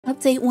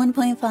Update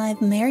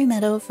 1.5 Merry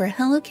Meadow for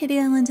Hello Kitty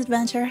Island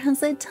Adventure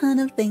has a ton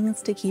of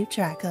things to keep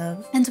track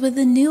of. And with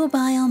the new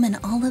biome and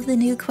all of the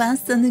new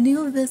quests and the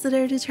new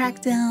visitor to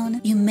track down,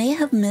 you may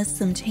have missed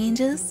some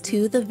changes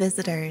to the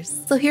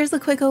visitors. So here's a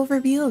quick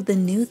overview of the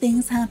new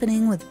things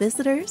happening with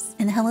visitors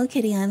in Hello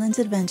Kitty Island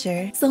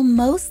Adventure. So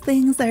most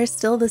things are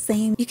still the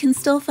same. You can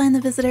still find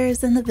the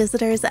visitors in the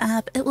visitors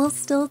app. It will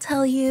still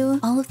tell you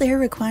all of their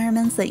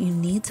requirements that you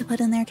need to put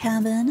in their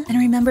cabin. And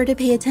remember to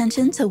pay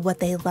attention to what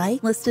they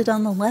like listed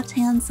on the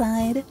left-hand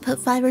side. Put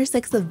 5 or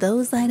 6 of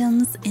those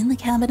items in the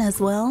cabin as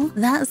well.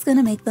 That's going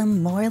to make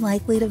them more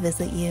likely to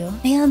visit you.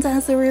 And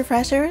as a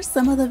refresher,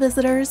 some of the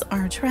visitors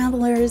are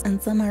travelers and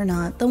some are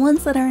not. The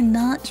ones that are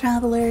not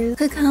travelers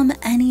could come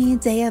any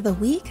day of the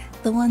week.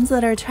 The ones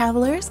that are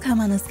travelers come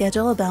on a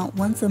schedule about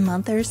once a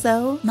month or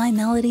so. My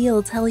Melody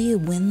will tell you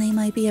when they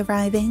might be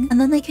arriving, and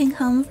then they can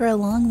come for a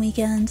long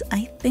weekend,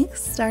 I think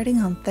starting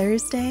on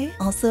Thursday.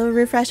 Also a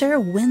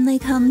refresher, when they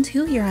come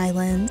to your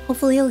island,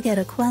 hopefully you'll get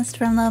a quest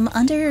from them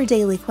under your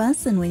daily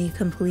quests, and when you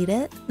complete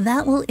it,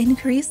 that will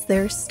increase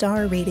their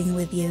star rating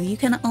with you. You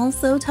can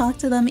also talk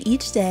to them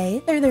each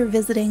day, whether they're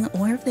visiting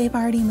or if they've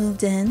already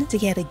moved in, to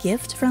get a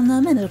gift from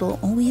them, and it'll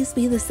always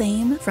be the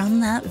same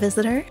from that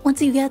visitor.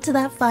 Once you get to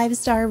that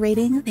 5-star rating,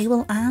 they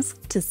will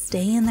ask to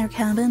stay in their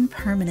cabin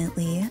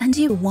permanently, and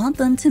you want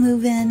them to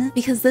move in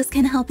because this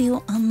can help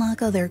you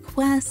unlock other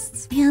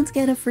quests and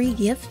get a free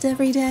gift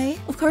every day.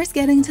 Of course,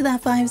 getting to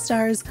that 5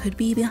 stars could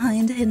be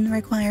behind hidden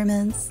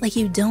requirements, like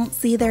you don't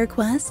see their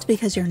quest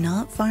because you're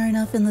not far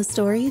enough in the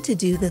story to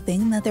do the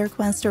thing that their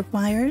quest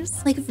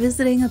requires, like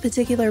visiting a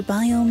particular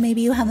biome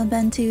maybe you haven't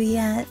been to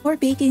yet, or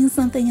baking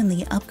something in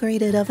the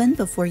upgraded oven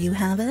before you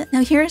have it.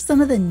 Now here are some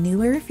of the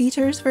newer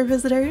features for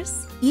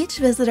visitors. Each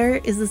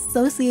visitor is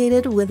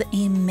associated with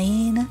a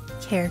main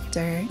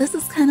character. This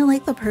is kind of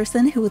like the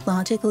person who would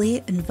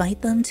logically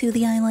invite them to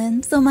the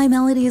island. So My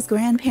Melody's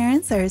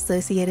grandparents are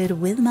associated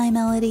with My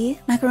Melody,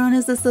 Macaron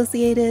is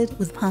associated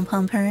with Pom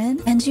Pom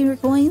Purin, and you're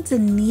going to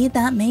need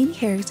that main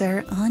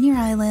character on your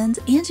island,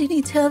 and you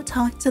need to have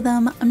talked to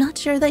them. I'm not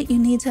sure that you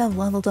need to have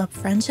leveled up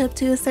friendship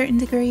to a certain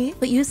degree,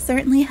 but you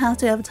certainly have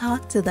to have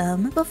talked to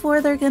them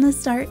before they're gonna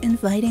start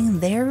inviting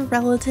their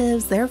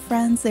relatives, their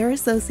friends, their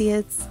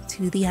associates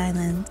to the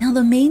island. Now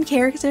the main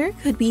character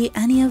could be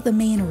any of the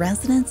main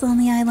residents on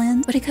the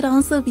island, but it could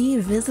also be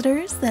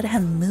visitors that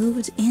have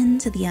moved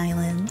into the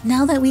island.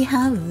 Now that we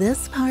have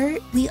this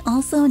part, we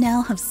also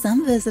now have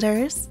some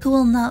visitors who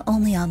will not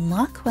only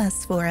unlock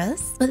quests for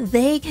us, but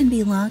they can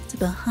be locked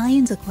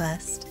behind a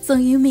quest. So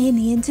you may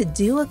need to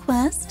do a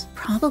quest,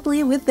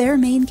 probably with their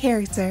main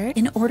character,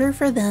 in order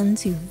for them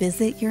to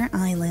visit your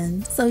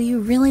island. So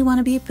you really want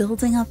to be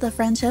building up the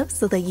friendship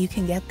so that you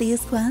can get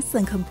these quests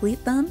and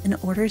complete them in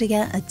order to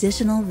get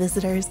additional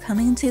visitors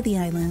coming to the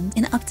island.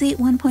 In update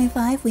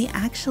 1.5, we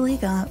actually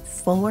got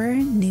 4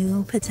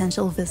 new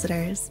potential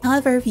visitors.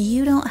 However, if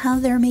you don't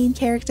have their main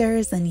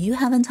characters and you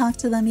haven't talked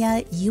to them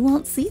yet, you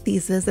won't see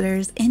these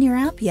visitors in your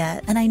app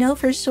yet. And I know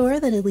for sure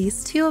that at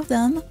least 2 of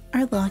them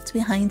are locked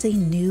behind a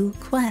new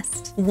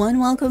quest. One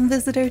welcome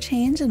visitor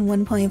change in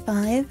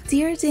 1.5,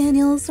 Dear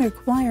Daniel's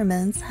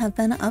requirements have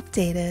been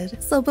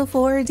updated. So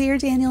before, Dear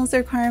Daniel's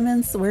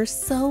requirements were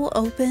so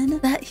open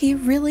that he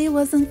really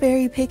wasn't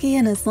very picky,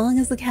 and as long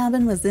as the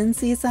cabin was in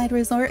Seaside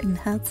Resort and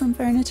had some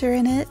furniture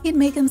in it, he'd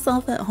make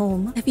himself at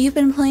home. If you've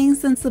been playing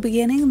since the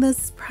beginning,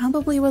 this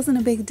probably wasn't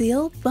a big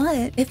deal,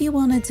 but if you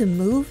wanted to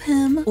move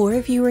him, or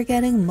if you were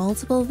getting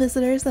multiple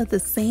visitors at the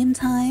same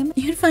time,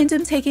 you'd find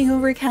him taking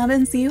over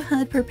cabins you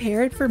had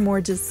prepared for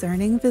more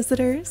discerning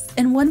visitors.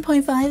 In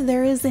 1.5,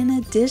 there is an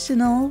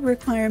additional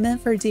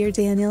requirement for Dear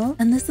Daniel,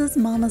 and this is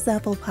Mama's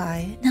apple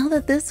pie. Now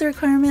that this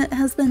requirement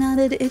has been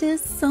added, it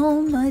is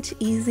so much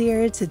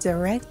easier to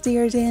direct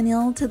Dear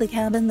Daniel to the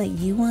cabin that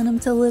you want him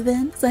to live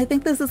in. So I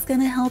think this is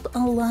going to help a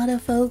lot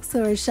of folks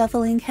who are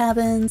shuffling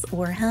cabins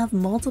or have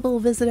multiple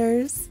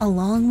visitors,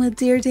 along with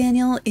Dear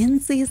Daniel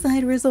in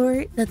Seaside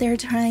Resort, that they're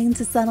trying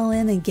to settle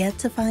in and get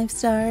to 5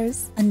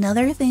 stars.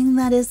 Another thing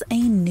that is a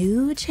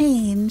new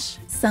change,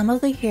 some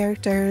of the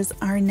characters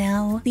are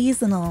now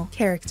seasonal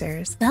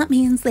characters. That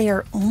means they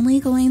are only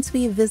going to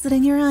be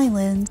visiting your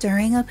island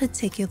during a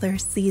particular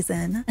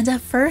season. And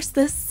at first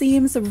this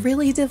seems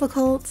really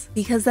difficult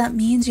because that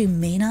means you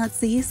may not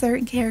see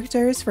certain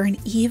characters for an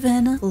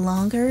even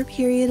longer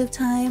period of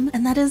time,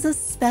 and that is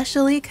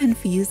especially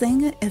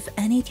confusing if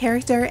any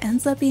character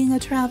ends up being a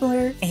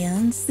traveler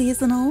and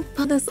seasonal.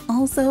 But this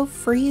also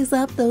frees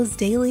up those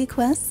daily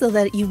quests so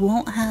that you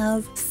won't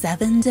have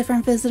 7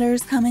 different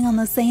visitors coming on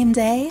the same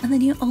day, and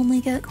then you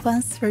only get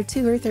quests for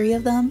 2 or 3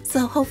 of them.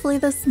 So hopefully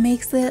this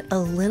makes it a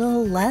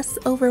little less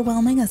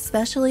overwhelming,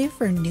 especially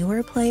for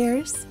newer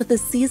players. But the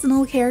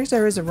seasonal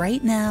characters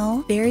right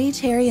now, Berry,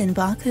 Cherry, and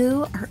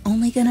Baku, are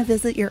only going to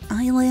visit your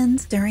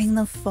island during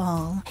the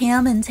fall.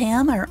 Pam and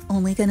Tam are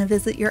only going to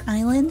visit your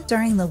island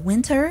during the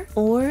winter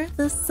or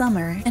the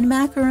summer. And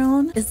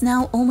Macaron is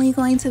now only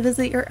going to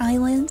visit your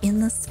island in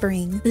the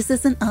spring. This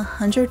isn't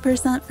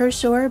 100% for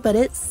sure, but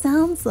it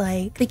sounds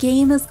like the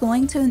game is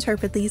going to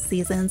interpret these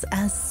seasons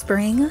as spring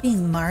spring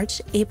being March,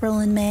 April,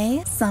 and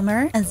May,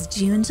 summer as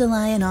June,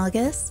 July, and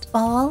August,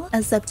 fall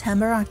as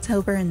September,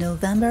 October, and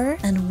November,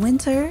 and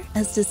winter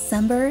as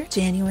December,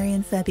 January,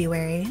 and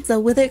February. So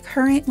with it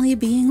currently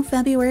being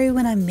February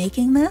when I'm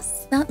making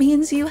this, that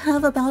means you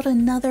have about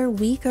another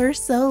week or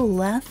so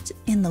left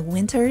in the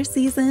winter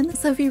season.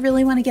 So if you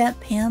really want to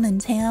get Pam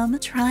and Tam,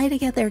 try to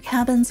get their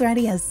cabins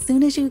ready as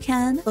soon as you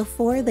can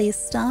before they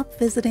stop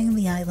visiting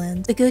the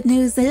island. The good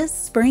news is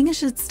spring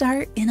should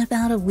start in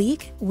about a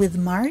week with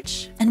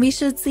March, and we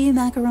should see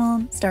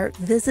Macaron start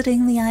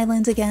visiting the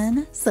island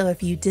again. So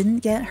if you didn't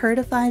get her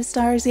to 5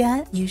 stars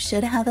yet, you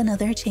should have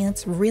another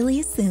chance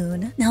really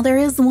soon. Now there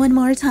is one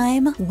more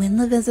time when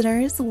the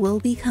visitors will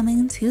be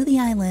coming to the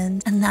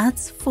island, and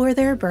that's for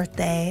their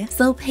birthday.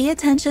 So pay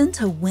attention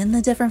to when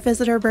the different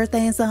visitor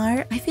birthdays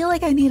are. I feel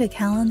like I need a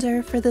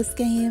calendar for this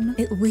game.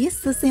 At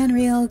least the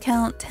Sanrio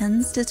account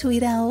tends to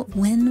tweet out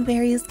when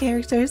various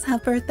characters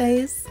have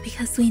birthdays,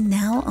 because we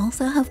now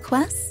also have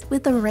quests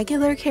with the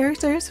regular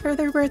characters for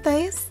their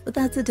birthdays, but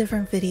that's a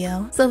different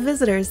video. So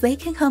visitors, they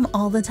can come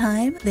all the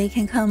time, they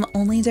can come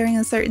only during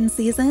a certain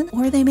season,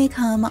 or they may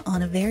come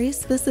on a very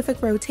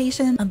specific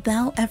rotation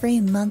about every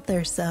month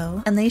or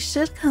so, and they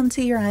should come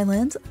to your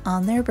island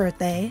on their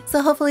birthday.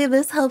 So hopefully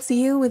this helps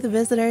you with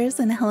visitors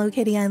in Hello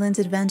Kitty Island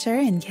Adventure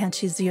and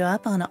catches you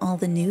up on all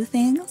the new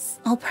things.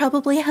 I'll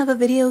probably have a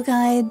video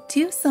guide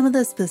to some of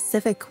the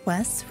specific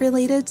quests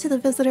related to the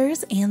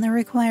visitors and the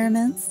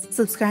requirements.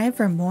 Subscribe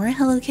for more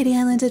Hello Kitty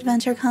Island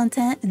Adventure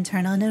content and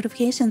turn on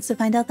notifications to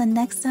find out the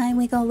next time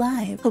we go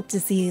live. Hope to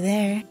see you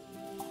there.